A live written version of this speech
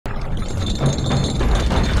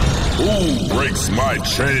breaks my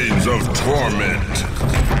chains of torment.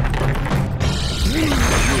 You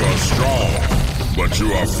are strong, but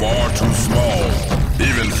you are far too small,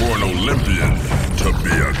 even for an Olympian to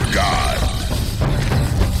be a god.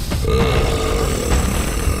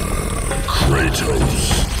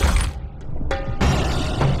 Kratos.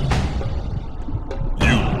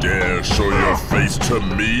 You dare show your face to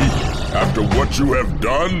me after what you have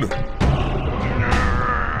done?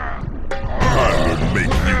 I will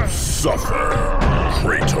make you suffer,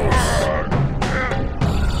 Kratos.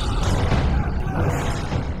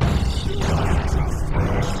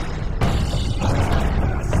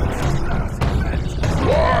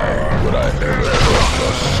 Why would I ever trust a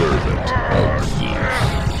servant of Zeus?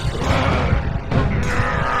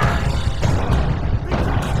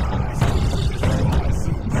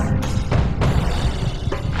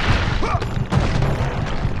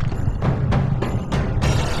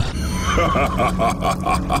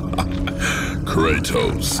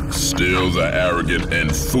 Kratos, still the arrogant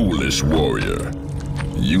and foolish warrior.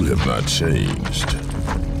 You have not changed.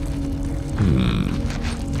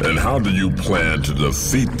 And how do you plan to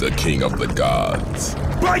defeat the king of the gods?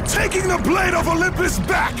 By taking the blade of Olympus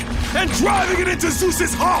back and driving it into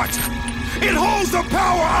Zeus's heart! It holds the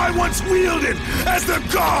power I once wielded as the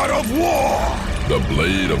god of war! The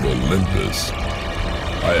blade of Olympus?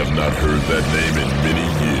 I have not heard that name in many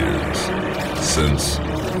years. Since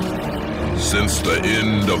the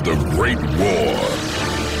end of the Great War.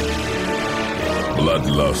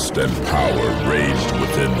 Bloodlust and power raged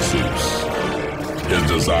within Zeus. His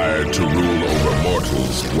desire to rule over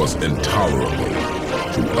mortals was intolerable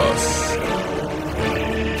to us.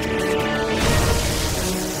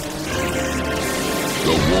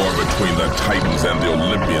 The war between the Titans and the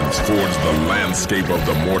Olympians forged the landscape of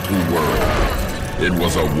the mortal world. It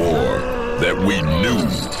was a war that we knew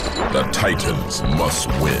the Titans must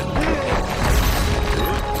win.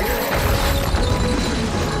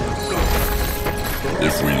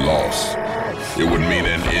 If we lost, it would mean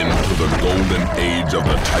an end to the golden age of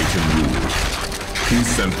the Titan rule.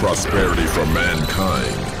 Peace and prosperity for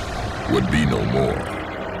mankind would be no more.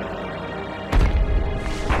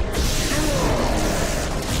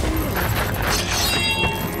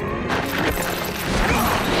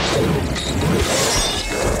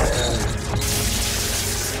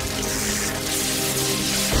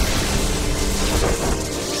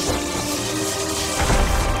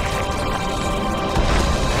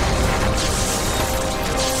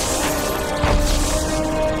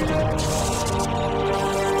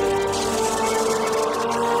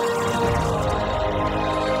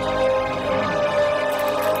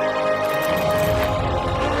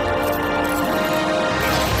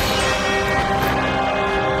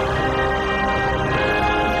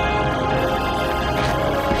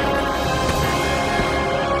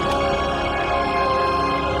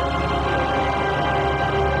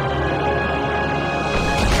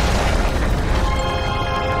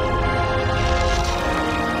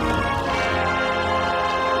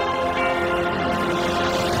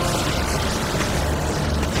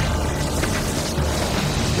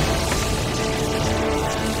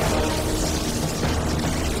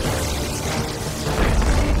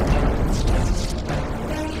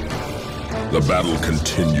 The battle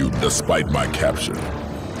continued despite my capture.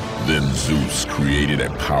 Then Zeus created a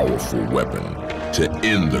powerful weapon to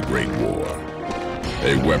end the Great War.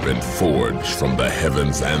 A weapon forged from the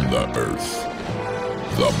heavens and the earth.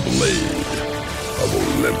 The Blade of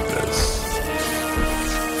Olympus.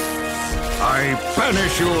 I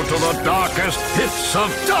banish you to the darkest pits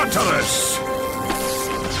of Tartarus!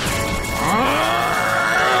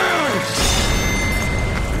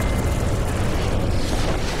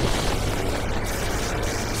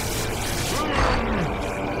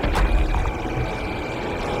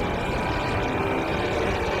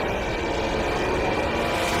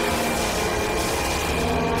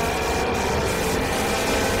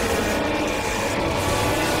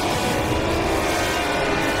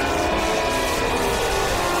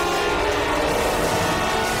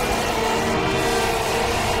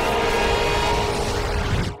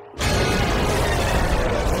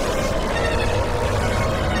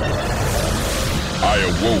 I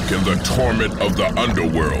awoke in the torment of the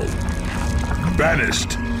underworld,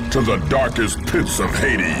 banished to the darkest pits of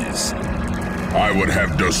Hades. I would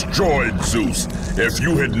have destroyed Zeus if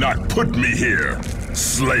you had not put me here,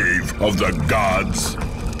 slave of the gods.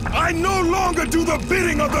 I no longer do the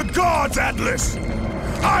bidding of the gods, Atlas!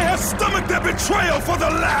 I have stomached their betrayal for the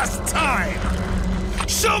last time!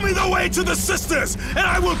 Show me the way to the sisters, and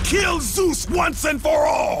I will kill Zeus once and for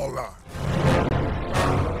all!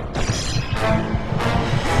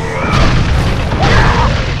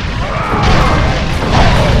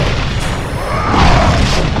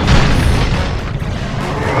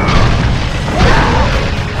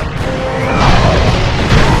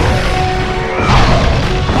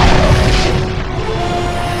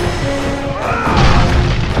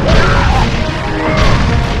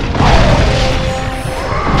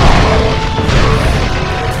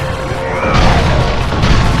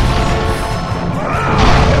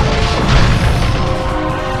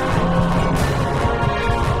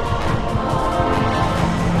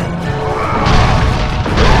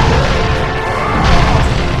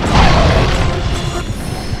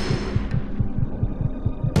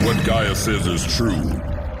 answers true,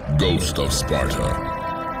 Ghost of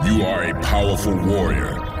Sparta. You are a powerful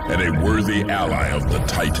warrior and a worthy ally of the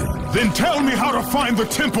Titan. Then tell me how to find the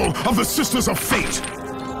Temple of the Sisters of Fate!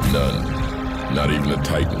 None, not even a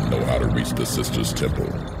Titan, know how to reach the Sisters' Temple.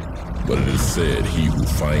 But it is said he who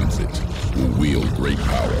finds it will wield great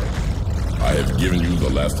power. I have given you the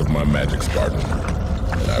last of my magic, Spartan,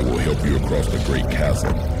 and I will help you across the great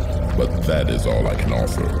chasm. But that is all I can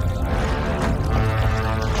offer.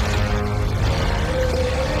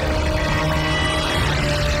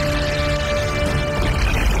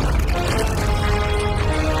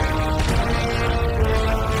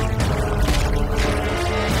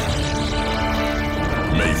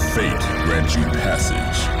 Fate grant you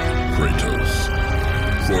passage, Kratos,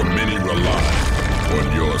 for many rely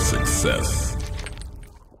on your success.